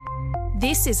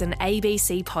This is an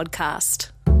ABC podcast.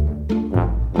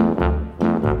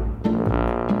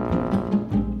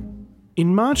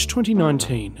 In March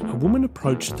 2019, a woman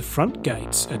approached the front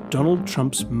gates at Donald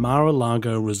Trump's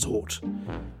Mar-a-Lago resort.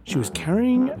 She was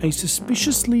carrying a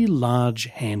suspiciously large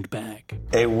handbag.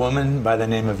 A woman by the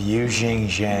name of Yujing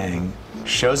Zhang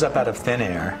shows up out of thin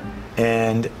air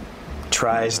and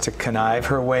tries to connive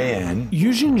her way in.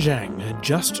 Yujing Zhang had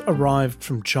just arrived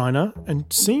from China and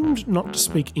seemed not to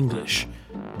speak English,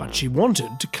 but she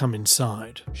wanted to come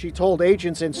inside. She told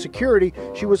agents and security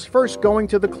she was first going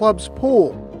to the club's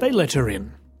pool. They let her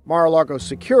in. Mar-a-Lago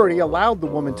security allowed the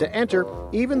woman to enter,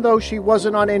 even though she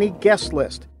wasn't on any guest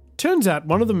list. Turns out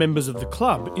one of the members of the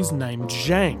club is named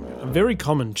Zhang, a very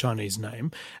common Chinese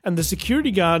name, and the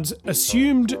security guards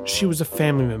assumed she was a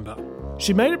family member.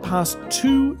 She made it past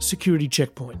 2 security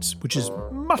checkpoints, which is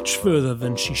much further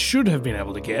than she should have been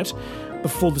able to get,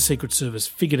 before the Secret Service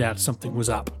figured out something was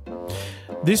up.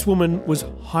 This woman was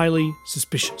highly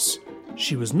suspicious.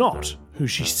 She was not who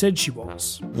she said she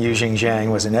was. Yujing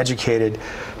Zhang was an educated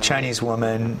Chinese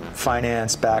woman,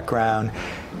 finance background.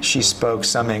 She spoke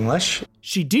some English.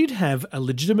 She did have a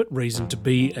legitimate reason to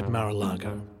be at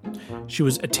Mar-a-Lago. She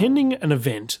was attending an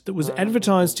event that was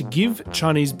advertised to give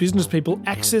Chinese business people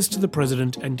access to the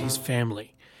president and his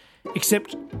family.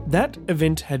 Except that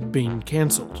event had been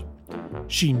cancelled.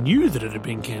 She knew that it had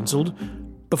been cancelled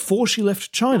before she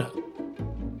left China.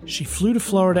 She flew to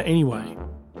Florida anyway.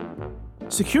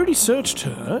 Security searched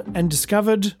her and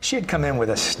discovered... She had come in with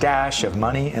a stash of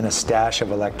money and a stash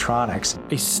of electronics.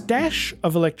 A stash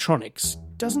of electronics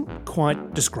doesn't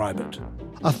quite describe it.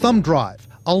 A thumb drive,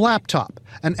 a laptop,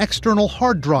 an external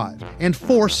hard drive, and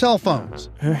 4 cell phones.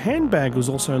 Her handbag was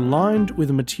also lined with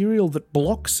a material that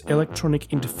blocks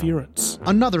electronic interference.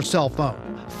 Another cell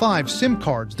phone, 5 SIM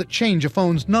cards that change a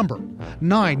phone's number,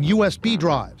 9 USB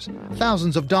drives,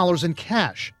 thousands of dollars in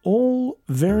cash. All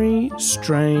very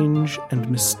strange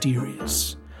and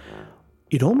mysterious.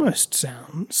 It almost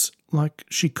sounds like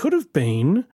she could have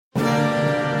been...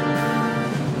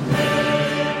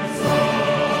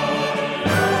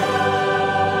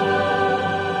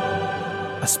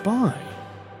 a spy.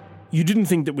 You didn't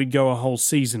think that we'd go a whole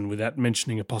season without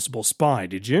mentioning a possible spy,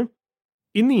 did you?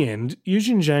 In the end,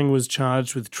 Yujing Zhang was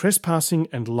charged with trespassing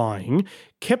and lying,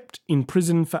 kept in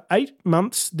prison for 8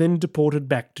 months, then deported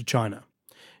back to China.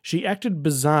 She acted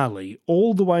bizarrely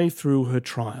all the way through her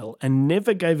trial and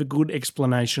never gave a good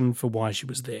explanation for why she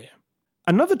was there.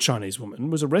 Another Chinese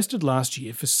woman was arrested last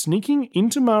year for sneaking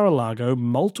into Mar-a-Lago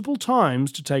multiple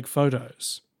times to take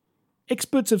photos.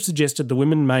 Experts have suggested the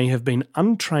women may have been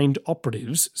untrained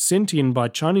operatives sent in by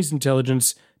Chinese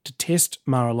intelligence to test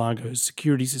Mar-a-Lago's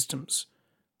security systems.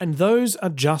 And those are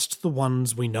just the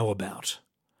ones we know about.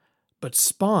 But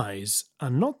spies are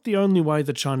not the only way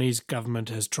the Chinese government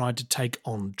has tried to take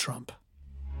on Trump.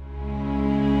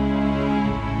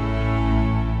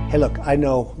 Hey, look, I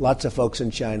know lots of folks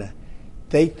in China.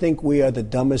 They think we are the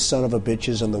dumbest son of a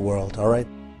bitches in the world, all right?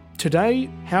 Today,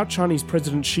 how Chinese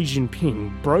President Xi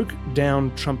Jinping broke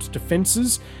down Trump's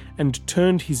defences and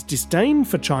turned his disdain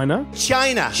for China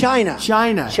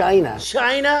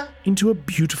into a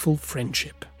beautiful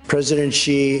friendship. President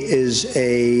Xi is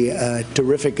a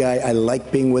terrific guy. I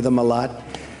like being with him a lot.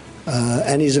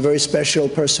 And he's a very special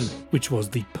person. Which was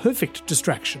the perfect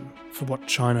distraction for what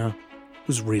China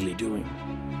was really doing.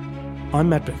 I'm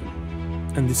Matt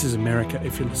Bevan, and this is America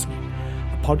If You're Listening,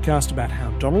 a podcast about how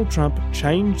Donald Trump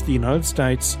changed the United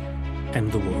States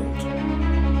and the world.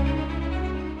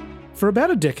 For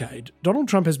about a decade, Donald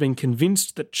Trump has been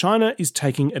convinced that China is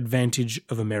taking advantage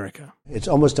of America. It's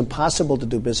almost impossible to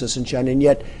do business in China, and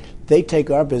yet they take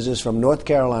our business from North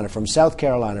Carolina, from South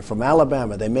Carolina, from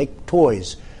Alabama. They make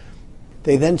toys.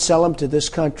 They then sell them to this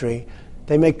country.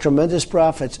 They make tremendous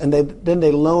profits, and then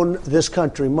they loan this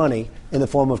country money in the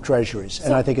form of treasuries,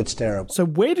 and I think it's terrible. So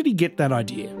where did he get that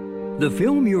idea? The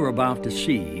film you're about to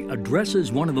see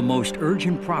addresses one of the most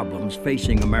urgent problems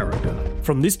facing America.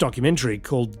 From this documentary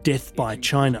called Death by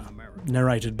China,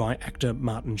 narrated by actor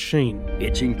Martin Sheen.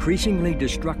 Its increasingly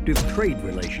destructive trade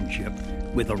relationship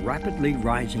with a rapidly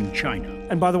rising China.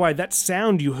 And by the way, that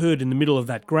sound you heard in the middle of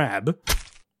that grab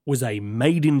was a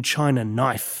made-in-China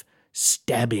knife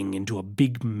stabbing into a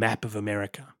big map of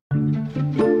America.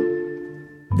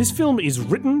 This film is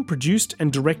written, produced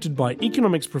and directed by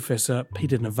economics professor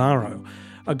Peter Navarro,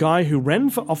 a guy who ran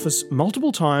for office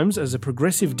multiple times as a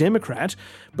progressive Democrat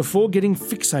before getting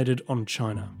fixated on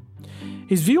China.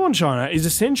 His view on China is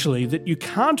essentially that you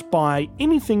can't buy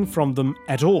anything from them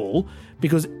at all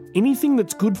because anything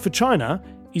that's good for China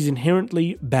is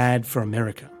inherently bad for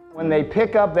America. When they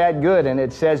pick up that good and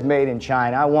it says made in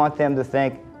China, I want them to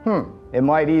think, It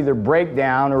might either break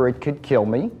down or it could kill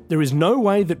me. There is no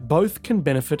way that both can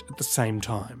benefit at the same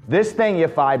time. This thing,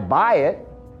 if I buy it,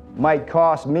 might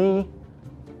cost me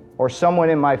or someone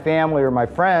in my family or my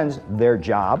friends their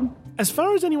job. As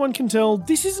far as anyone can tell,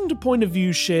 this isn't a point of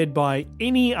view shared by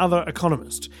any other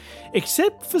economist,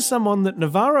 except for someone that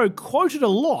Navarro quoted a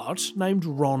lot named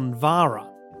Ron Vara.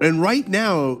 And right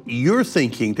now, you're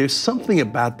thinking there's something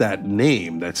about that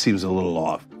name that seems a little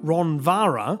off. Ron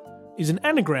Vara is an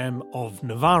anagram of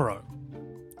Navarro.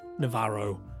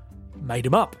 Navarro made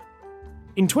him up.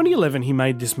 In 2011, he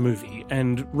made this movie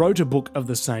and wrote a book of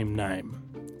the same name.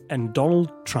 And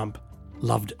Donald Trump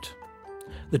loved it.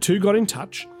 The two got in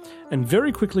touch, and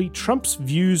very quickly Trump's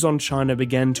views on China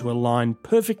began to align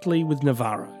perfectly with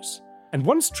Navarro's. And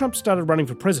once Trump started running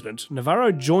for president,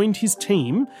 Navarro joined his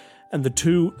team, and the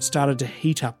two started to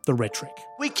heat up the rhetoric.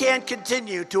 We can't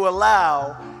continue to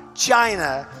allow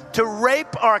China to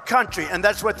rape our country, and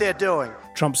that's what they're doing.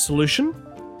 Trump's solution?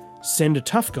 Send a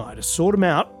tough guy to sort him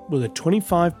out with a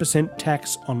 25%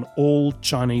 tax on all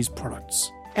Chinese products.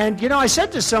 And, I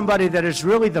said to somebody that it's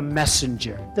really the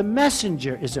messenger. The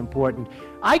messenger is important.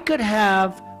 I could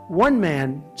have one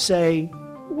man say,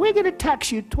 we're going to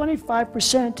tax you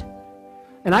 25%.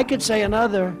 And I could say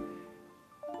another,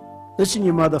 listen,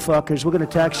 you motherfuckers, we're going to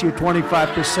tax you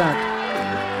 25%.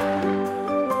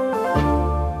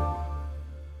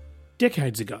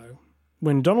 Decades ago,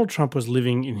 when Donald Trump was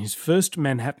living in his first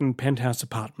Manhattan penthouse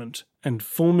apartment and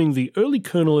forming the early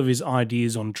kernel of his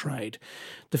ideas on trade,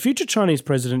 the future Chinese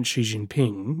president Xi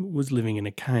Jinping was living in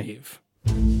a cave.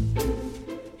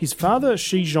 His father,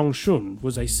 Xi Zhongxun,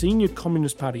 was a senior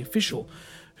Communist Party official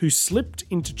who slipped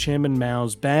into Chairman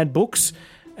Mao's bad books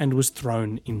and was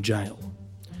thrown in jail.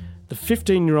 The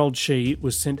 15-year-old Xi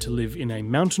was sent to live in a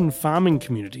mountain farming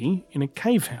community in a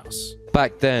cave house.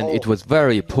 Back then, it was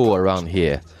very poor around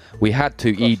here. We had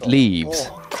to eat leaves.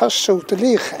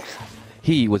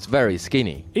 He was very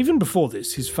skinny. Even before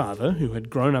this, his father, who had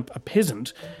grown up a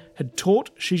peasant, had taught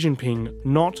Xi Jinping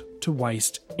not to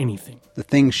waste anything. The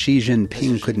thing Xi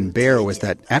Jinping couldn't bear was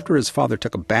that after his father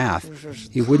took a bath,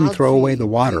 he wouldn't throw away the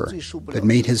water, but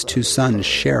made his two sons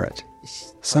share it.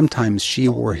 Sometimes Xi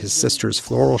wore his sister's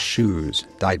floral shoes,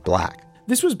 dyed black.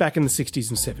 This was back in the 60s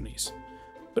and 70s.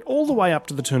 But all the way up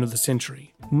to the turn of the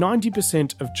century,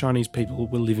 90% of Chinese people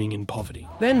were living in poverty.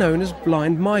 They're known as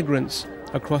blind migrants.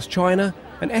 Across China,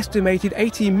 an estimated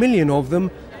 80 million of them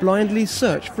blindly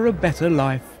search for a better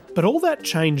life. But all that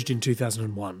changed in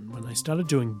 2001 when they started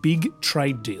doing big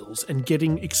trade deals and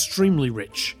getting extremely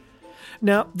rich.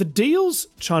 Now, the deals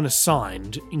China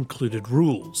signed included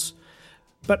rules.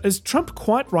 But as Trump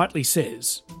quite rightly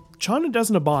says, China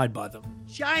doesn't abide by them.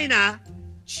 China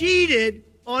cheated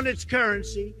on its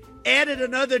currency, added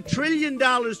another $1 trillion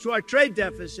to our trade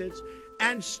deficits,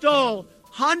 and stole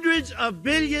hundreds of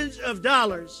billions of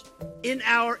dollars in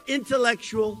our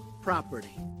intellectual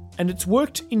property. And it's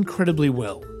worked incredibly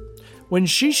well. When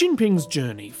Xi Jinping's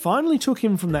journey finally took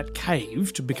him from that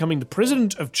cave to becoming the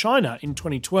president of China in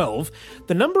 2012,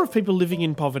 the number of people living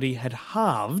in poverty had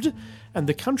halved, and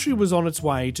the country was on its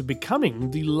way to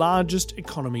becoming the largest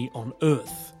economy on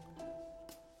Earth.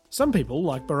 Some people,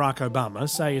 like Barack Obama,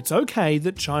 say it's okay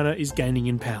that China is gaining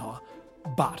in power,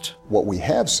 but what we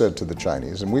have said to the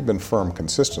Chinese, and we've been firm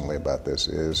consistently about this,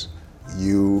 is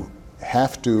you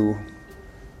have to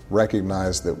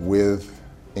recognize that with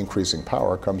increasing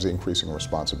power comes increasing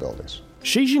responsibilities.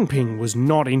 Xi Jinping was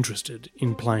not interested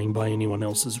in playing by anyone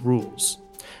else's rules.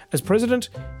 As president,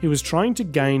 he was trying to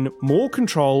gain more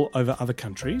control over other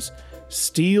countries,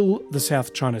 steal the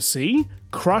South China Sea,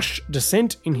 crush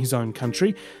dissent in his own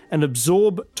country, and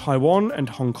absorb Taiwan and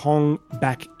Hong Kong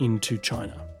back into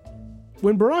China.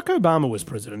 When Barack Obama was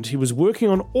president, he was working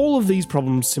on all of these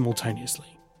problems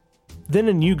simultaneously. Then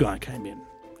a new guy came in,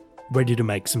 ready to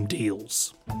make some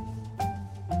deals.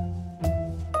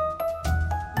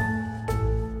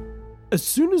 As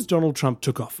soon as Donald Trump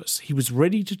took office, he was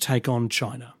ready to take on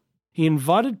China. He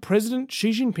invited President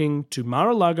Xi Jinping to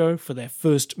Mar-a-Lago for their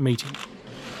first meeting.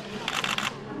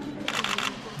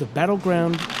 The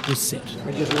battleground was set.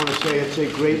 I just want to say it's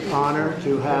a great honor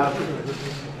to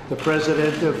have the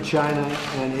President of China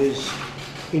and his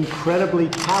incredibly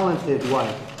talented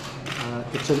wife.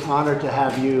 It's an honor to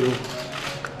have you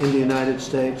in the United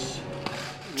States.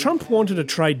 Trump wanted a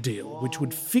trade deal which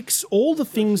would fix all the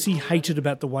things he hated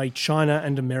about the way China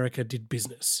and America did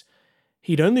business.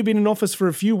 He'd only been in office for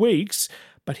a few weeks,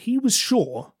 but he was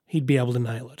sure he'd be able to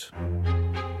nail it.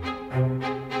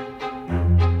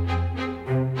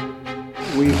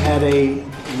 We've had a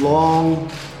long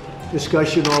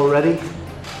discussion already.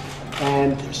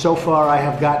 And so far, I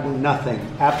have gotten nothing,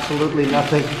 absolutely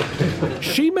nothing.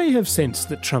 She may have sensed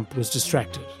that Trump was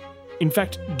distracted. In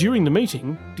fact, during the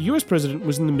meeting, the US president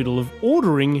was in the middle of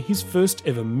ordering his first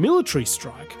ever military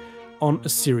strike on a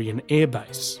Syrian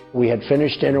airbase. We had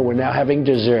finished dinner, we're now having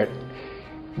dessert.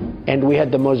 And we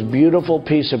had the most beautiful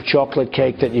piece of chocolate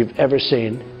cake that you've ever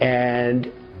seen.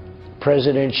 And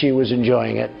President Xi was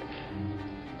enjoying it.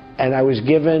 And I was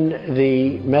given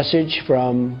the message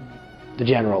from the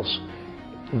generals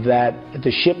that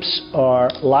the ships are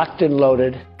locked and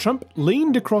loaded. Trump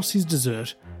leaned across his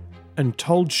dessert and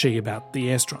told Xi about the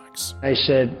airstrikes. I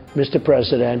said, Mr.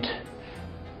 President,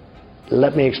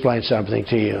 let me explain something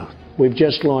to you. We've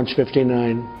just launched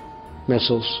 59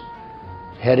 missiles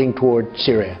heading toward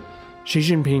Syria. Xi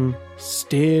Jinping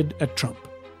stared at Trump.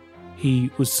 He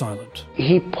was silent.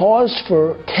 He paused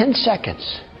for 10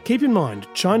 seconds. Keep in mind,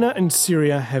 China and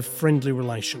Syria have friendly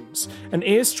relations. An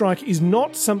airstrike is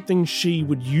not something Xi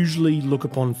would usually look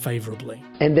upon favourably.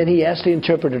 And then he asked the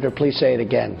interpreter to please say it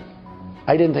again.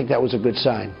 I didn't think that was a good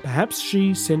sign. Perhaps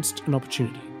Xi sensed an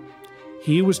opportunity.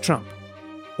 Here was Trump,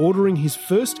 ordering his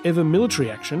first ever military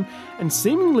action and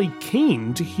seemingly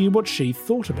keen to hear what Xi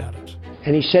thought about it.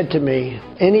 And he said to me,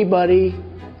 anybody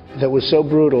that was so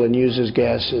brutal and uses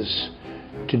gases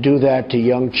to do that to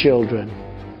young children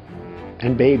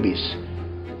and babies,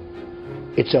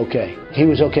 it's okay. He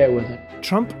was okay with it.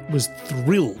 Trump was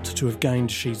thrilled to have gained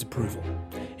Xi's approval.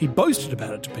 He boasted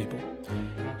about it to people.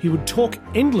 He would talk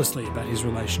endlessly about his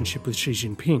relationship with Xi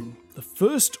Jinping, the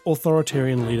first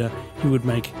authoritarian leader he would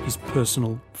make his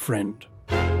personal friend.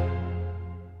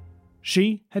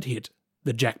 Xi had hit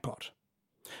the jackpot.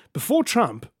 Before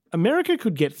Trump, America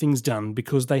could get things done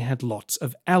because they had lots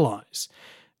of allies.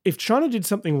 If China did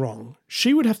something wrong,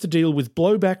 Xi would have to deal with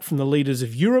blowback from the leaders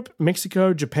of Europe,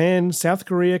 Mexico, Japan, South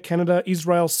Korea, Canada,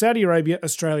 Israel, Saudi Arabia,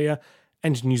 Australia,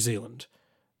 and New Zealand.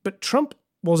 But Trump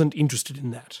wasn't interested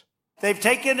in that. They've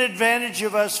taken advantage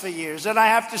of us for years, and I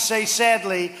have to say,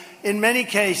 sadly, in many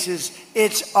cases,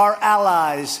 it's our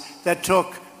allies that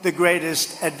took the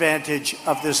greatest advantage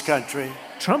of this country.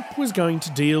 Trump was going to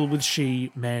deal with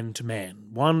Xi man to man,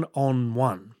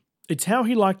 one-on-one. It's how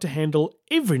he liked to handle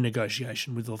every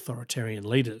negotiation with authoritarian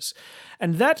leaders,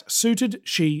 and that suited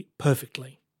Xi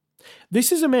perfectly.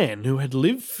 This is a man who had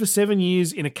lived for 7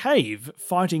 years in a cave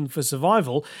fighting for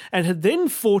survival and had then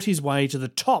fought his way to the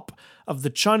top of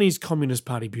the Chinese Communist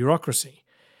Party bureaucracy.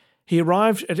 He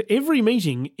arrived at every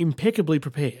meeting impeccably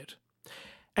prepared.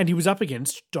 And he was up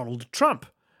against Donald Trump,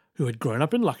 who had grown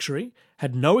up in luxury,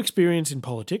 had no experience in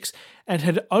politics, and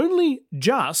had only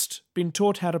just been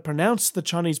taught how to pronounce the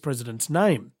Chinese president's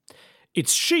name.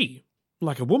 It's Xi,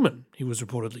 like a woman, he was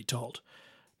reportedly told.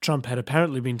 Trump had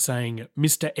apparently been saying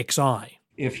Mr. XI.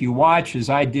 If you watch, as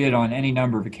I did on any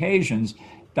number of occasions,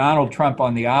 Donald Trump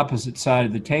on the opposite side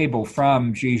of the table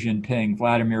from Xi Jinping,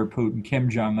 Vladimir Putin,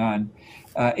 Kim Jong-un,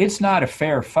 it's not a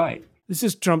fair fight. This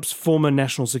is Trump's former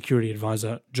national security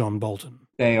advisor, John Bolton.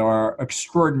 They are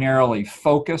extraordinarily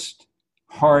focused,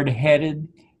 hard-headed,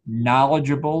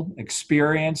 knowledgeable,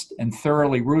 experienced, and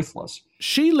thoroughly ruthless.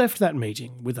 Xi left that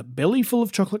meeting with a belly full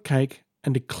of chocolate cake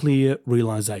and a clear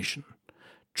realisation.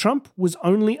 Trump was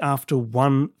only after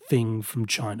one thing from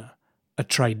China, a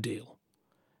trade deal.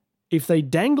 If they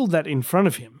dangled that in front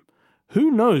of him, who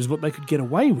knows what they could get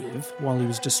away with while he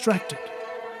was distracted.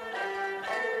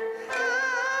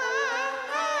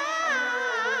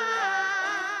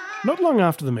 Not long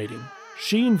after the meeting,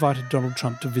 Xi invited Donald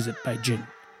Trump to visit Beijing.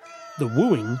 The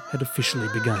wooing had officially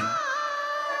begun.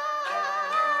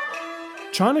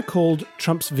 China called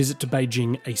Trump's visit to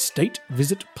Beijing a State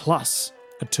Visit Plus,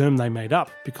 a term they made up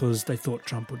because they thought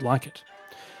Trump would like it.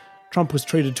 Trump was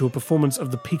treated to a performance of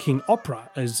the Peking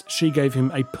Opera as Xi gave him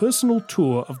a personal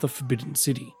tour of the Forbidden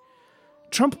City.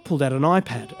 Trump pulled out an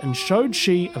iPad and showed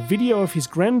Xi a video of his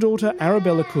granddaughter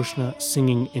Arabella Kushner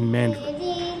singing in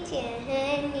Mandarin.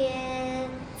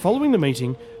 Following the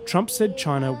meeting, Trump said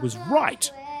China was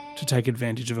right to take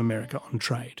advantage of America on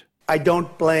trade. I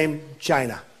don't blame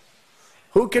China.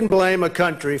 Who can blame a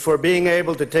country for being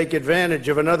able to take advantage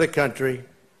of another country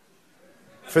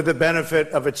for the benefit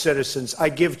of its citizens? I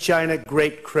give China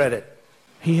great credit.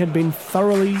 He had been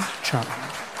thoroughly charmed.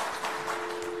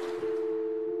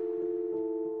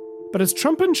 But as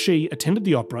Trump and Xi attended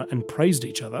the opera and praised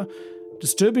each other,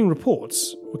 disturbing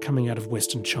reports were coming out of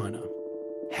Western China.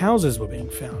 Houses were being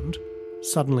found,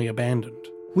 suddenly abandoned.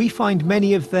 We find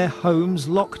many of their homes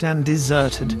locked and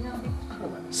deserted.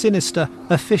 Sinister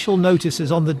official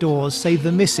notices on the doors say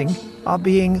the missing are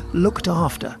being looked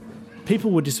after.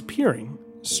 People were disappearing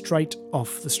straight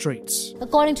off the streets.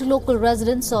 According to local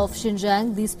residents of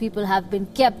Xinjiang, these people have been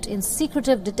kept in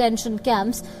secretive detention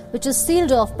camps, which is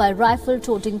sealed off by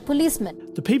rifle-toting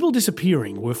policemen. The people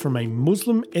disappearing were from a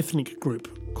Muslim ethnic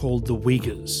group called the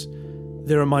Uyghurs.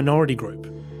 They're a minority group,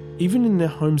 even in their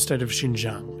home state of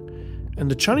Xinjiang, and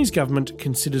the Chinese government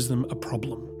considers them a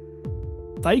problem.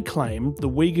 They claim the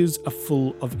Uyghurs are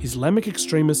full of Islamic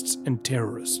extremists and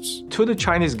terrorists. To the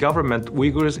Chinese government,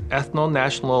 Uyghurs'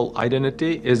 ethno-national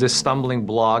identity is a stumbling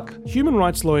block. Human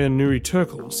rights lawyer Nuri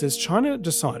Turkle says China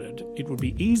decided it would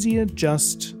be easier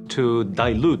just to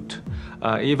dilute,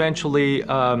 eventually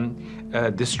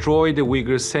destroy the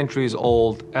Uyghurs'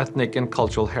 centuries-old ethnic and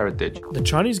cultural heritage. The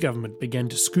Chinese government began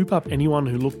to scoop up anyone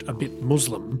who looked a bit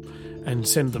Muslim and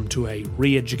send them to a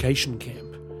re-education camp.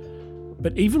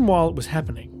 But even while it was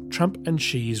happening, Trump and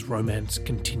Xi's romance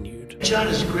continued.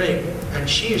 China's great, and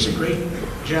Xi is a great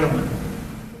gentleman.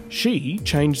 Xi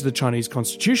changed the Chinese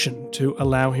constitution to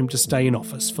allow him to stay in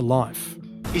office for life.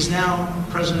 He's now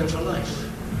president for life.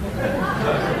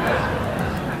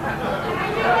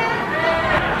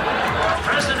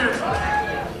 President,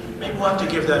 maybe we'll have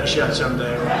to give that a shot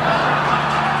someday.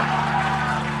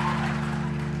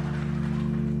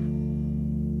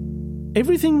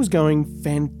 Everything was going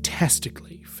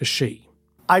fantastically for Xi.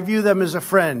 I view them as a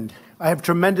friend. I have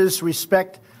tremendous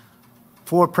respect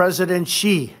for President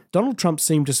Xi. Donald Trump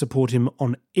seemed to support him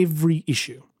on every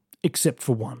issue, except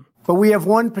for one. But we have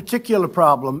one particular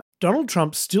problem. Donald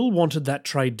Trump still wanted that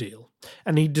trade deal,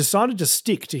 and he decided to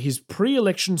stick to his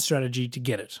pre-election strategy to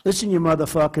get it. Listen, you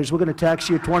motherfuckers, we're going to tax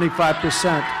you 25%.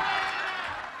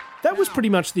 That was pretty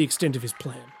much the extent of his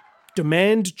plan.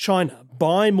 Demand China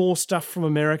buy more stuff from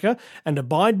America and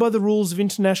abide by the rules of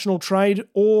international trade,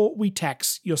 or we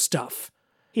tax your stuff.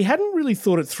 He hadn't really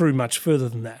thought it through much further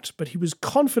than that, but he was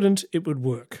confident it would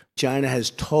work. China has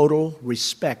total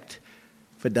respect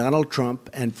for Donald Trump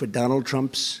and for Donald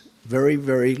Trump's very,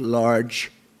 very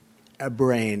large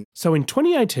brain. So in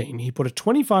 2018, he put a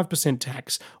 25%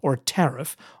 tax or a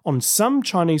tariff on some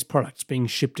Chinese products being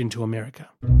shipped into America.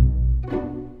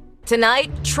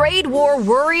 Tonight, trade war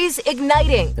worries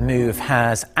igniting. The move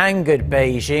has angered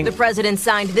Beijing. The president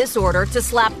signed this order to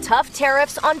slap tough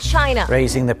tariffs on China,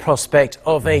 raising the prospect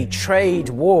of a trade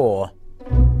war.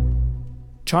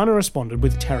 China responded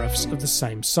with tariffs of the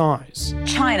same size.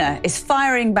 China is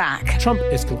firing back. Trump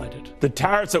escalated. The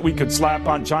tariffs that we could slap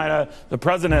on China, the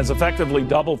president has effectively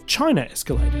doubled. China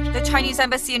escalated. The Chinese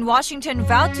embassy in Washington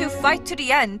vowed to fight to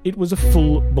the end. It was a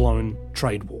full-blown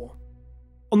trade war.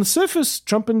 On the surface,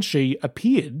 Trump and Xi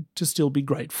appeared to still be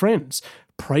great friends,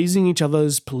 praising each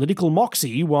other's political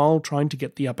moxie while trying to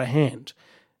get the upper hand.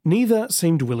 Neither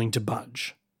seemed willing to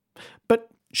budge. But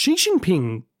Xi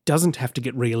Jinping doesn't have to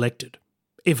get re-elected.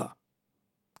 Ever.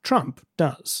 Trump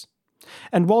does.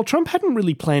 And while Trump hadn't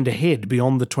really planned ahead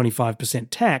beyond the 25%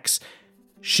 tax,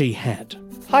 Xi had.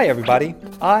 Hi everybody,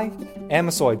 I am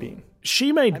a soybean.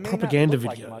 Xi made propaganda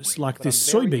videos like this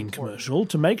soybean commercial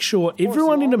to make sure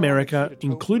everyone in America,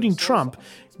 including Trump,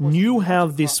 knew how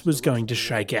this was going to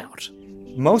shake out.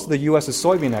 Most of the U.S.'s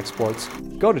soybean exports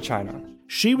go to China.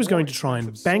 Xi was going to try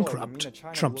and bankrupt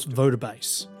Trump's voter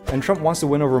base. And Trump wants to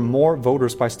win over more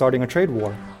voters by starting a trade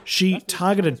war. Xi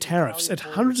targeted tariffs at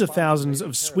hundreds of thousands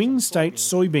of swing state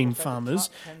soybean farmers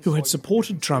who had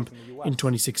supported Trump in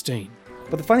 2016.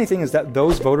 But the funny thing is that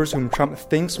those voters whom Trump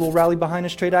thinks will rally behind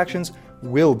his trade actions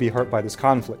will be hurt by this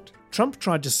conflict. Trump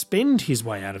tried to spend his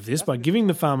way out of this by giving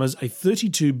the farmers a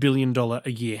 $32 billion a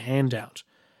year handout.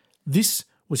 This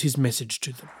was his message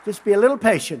to them. Just be a little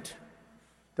patient.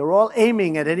 They're all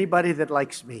aiming at anybody that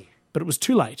likes me. But it was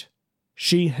too late.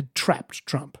 Xi had trapped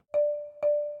Trump.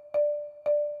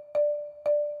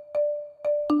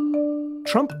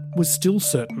 Trump was still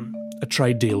certain a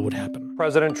trade deal would happen.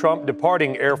 President Trump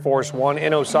departing Air Force One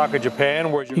in Osaka,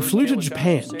 Japan, where he flew to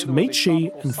Japan to meet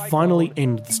Xi and finally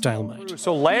end the stalemate.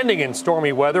 So landing in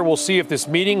stormy weather, we'll see if this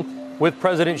meeting with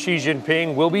President Xi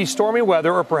Jinping will be stormy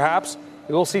weather, or perhaps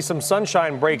we'll see some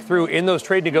sunshine break through in those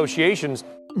trade negotiations.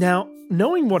 Now,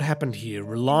 knowing what happened here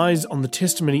relies on the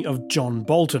testimony of John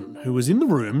Bolton, who was in the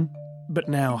room but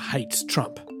now hates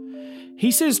Trump. He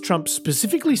says Trump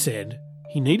specifically said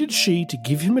he needed Xi to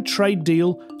give him a trade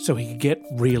deal so he could get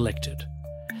re-elected.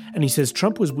 And he says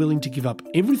Trump was willing to give up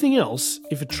everything else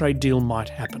if a trade deal might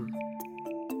happen.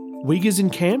 Uyghurs in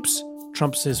camps?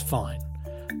 Trump says fine.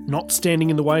 Not standing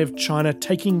in the way of China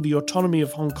taking the autonomy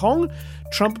of Hong Kong?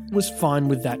 Trump was fine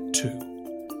with that too.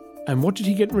 And what did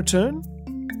he get in return?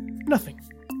 Nothing.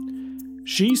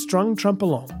 Xi strung Trump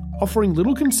along, offering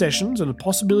little concessions and the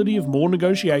possibility of more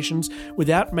negotiations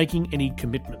without making any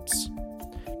commitments.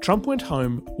 Trump went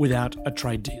home without a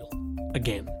trade deal.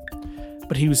 Again.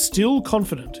 but he was still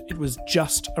confident it was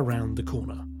just around the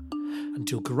corner,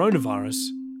 until coronavirus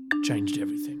changed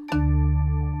everything.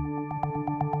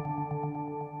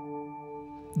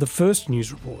 The first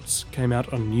news reports came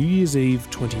out on New Year's Eve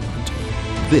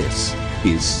 2019. This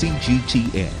is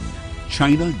CGTN,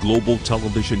 China Global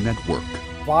Television Network.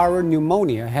 Viral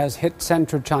pneumonia has hit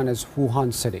central China's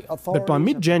Wuhan city. But by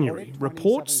mid-January,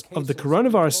 reports of the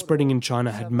coronavirus spreading in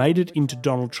China had made it into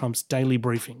Donald Trump's daily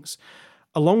briefings,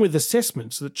 along with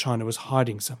assessments that China was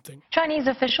hiding something. Chinese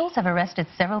officials have arrested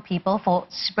several people for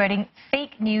spreading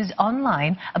fake news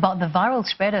online about the viral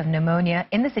spread of pneumonia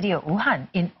in the city of Wuhan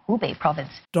in Hubei province.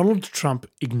 Donald Trump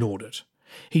ignored it.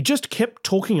 He just kept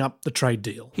talking up the trade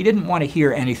deal. He didn't want to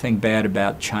hear anything bad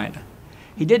about China.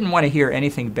 He didn't want to hear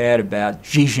anything bad about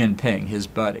Xi Jinping, his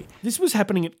buddy. This was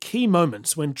happening at key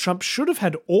moments when Trump should have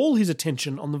had all his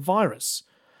attention on the virus.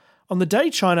 On the day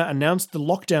China announced the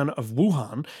lockdown of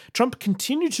Wuhan, Trump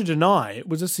continued to deny it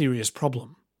was a serious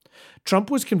problem.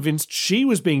 Trump was convinced Xi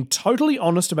was being totally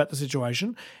honest about the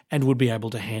situation and would be able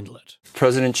to handle it.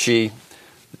 President Xi,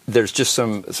 there's just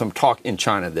some talk in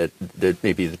China that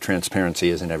maybe the transparency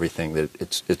isn't everything that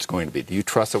it's going to be. Do you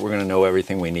trust that we're going to know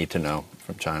everything we need to know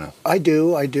from China? I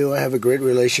do. I have a great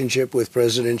relationship with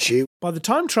President Xi. By the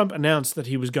time Trump announced that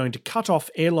he was going to cut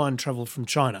off airline travel from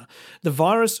China, the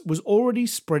virus was already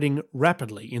spreading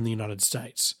rapidly in the United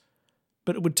States.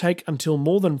 But it would take until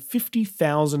more than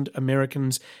 50,000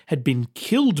 Americans had been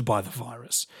killed by the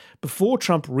virus before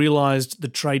Trump realised the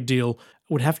trade deal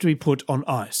would have to be put on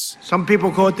ice. Some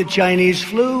people call it the Chinese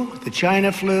flu, the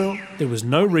China flu. There was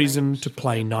no reason to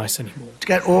play nice anymore. It's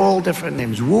got all different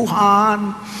names.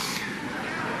 Wuhan.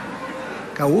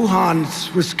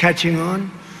 Wuhan was catching on.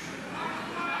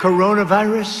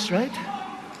 Coronavirus, right?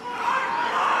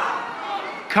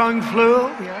 Kung flu.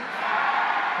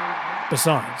 Yeah.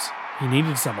 Besides, he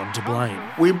needed someone to blame.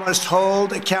 We must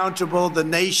hold accountable the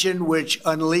nation which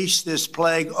unleashed this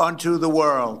plague onto the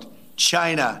world,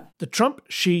 China. The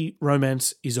Trump-Xi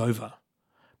romance is over.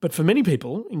 But for many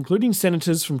people, including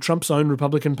senators from Trump's own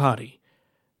Republican Party,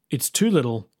 it's too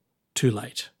little, too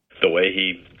late. The way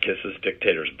he kisses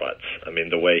dictators' butts. I mean,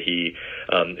 the way he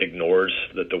ignores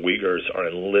that the Uyghurs are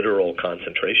in literal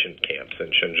concentration camps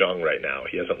in Xinjiang right now.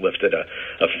 He hasn't lifted a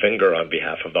finger on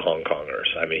behalf of the Hong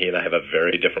Kongers. I mean, he and I have a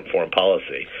very different foreign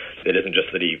policy. It isn't just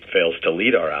that he fails to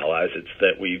lead our allies, it's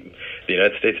that the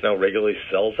United States now regularly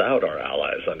sells out our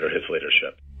allies under his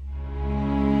leadership.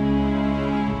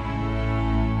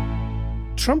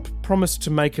 Trump promised to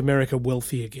make America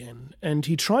wealthy again, and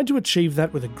he tried to achieve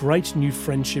that with a great new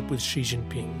friendship with Xi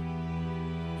Jinping.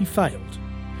 He failed.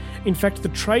 In fact, the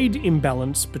trade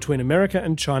imbalance between America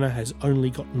and China has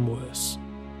only gotten worse.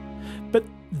 But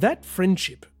that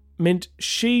friendship meant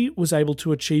Xi was able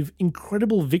to achieve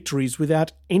incredible victories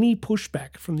without any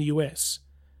pushback from the US.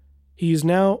 He is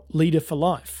now leader for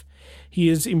life. He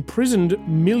has imprisoned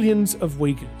millions of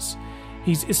Uyghurs.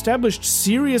 He's established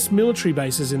serious military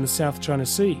bases in the South China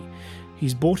Sea.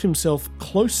 He's bought himself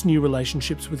close new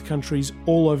relationships with countries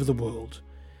all over the world.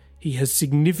 He has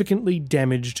significantly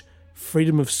damaged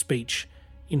freedom of speech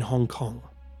in Hong Kong.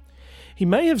 He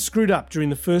may have screwed up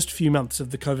during the first few months of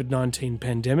the COVID-19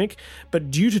 pandemic, but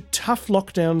due to tough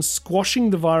lockdowns squashing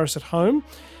the virus at home,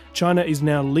 China is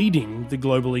now leading the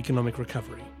global economic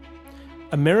recovery.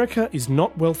 America is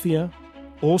not wealthier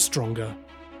or stronger.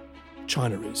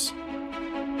 China is.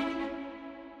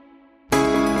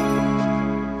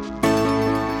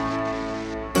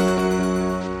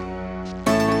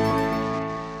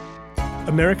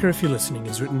 America, If You're Listening,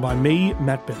 is written by me,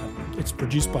 Matt Bell. It's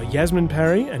produced by Yasmin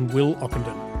Parry and Will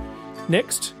Ockenden.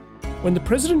 Next, when the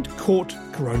president caught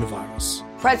coronavirus.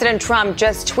 President Trump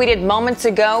just tweeted moments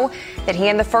ago that he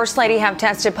and the First Lady have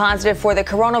tested positive for the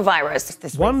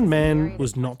coronavirus. One man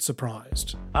was not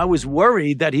surprised. I was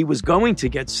worried that he was going to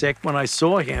get sick when I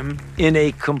saw him in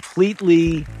a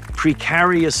completely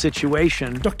precarious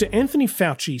situation. Dr. Anthony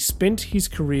Fauci spent his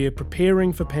career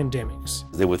preparing for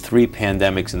pandemics. There were 3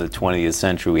 pandemics in the 20th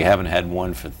century. We haven't had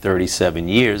one for 37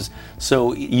 years.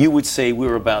 So you would say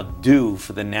we're about due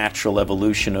for the natural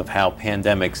evolution of how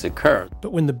pandemics occur.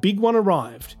 But when the big one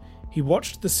arrived, he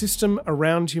watched the system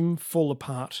around him fall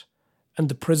apart and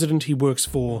the president he works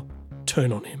for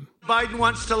turn on him. Biden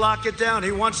wants to lock it down.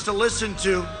 He wants to listen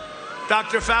to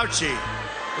Dr. Fauci.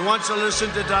 He wants to listen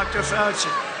to Dr.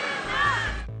 Fauci.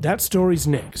 That story's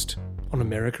next on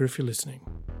America If You're Listening.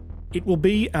 It will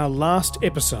be our last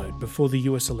episode before the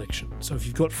US election, so if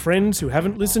you've got friends who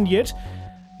haven't listened yet,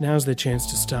 now's their chance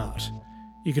to start.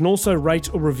 You can also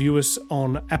rate or review us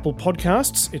on Apple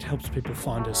Podcasts. It helps people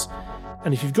find us.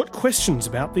 And if you've got questions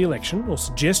about the election or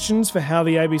suggestions for how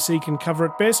the ABC can cover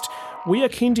it best, we are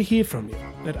keen to hear from you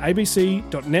at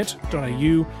abc.net.au/US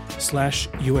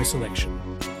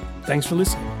election. Thanks for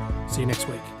listening. See you next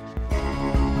week.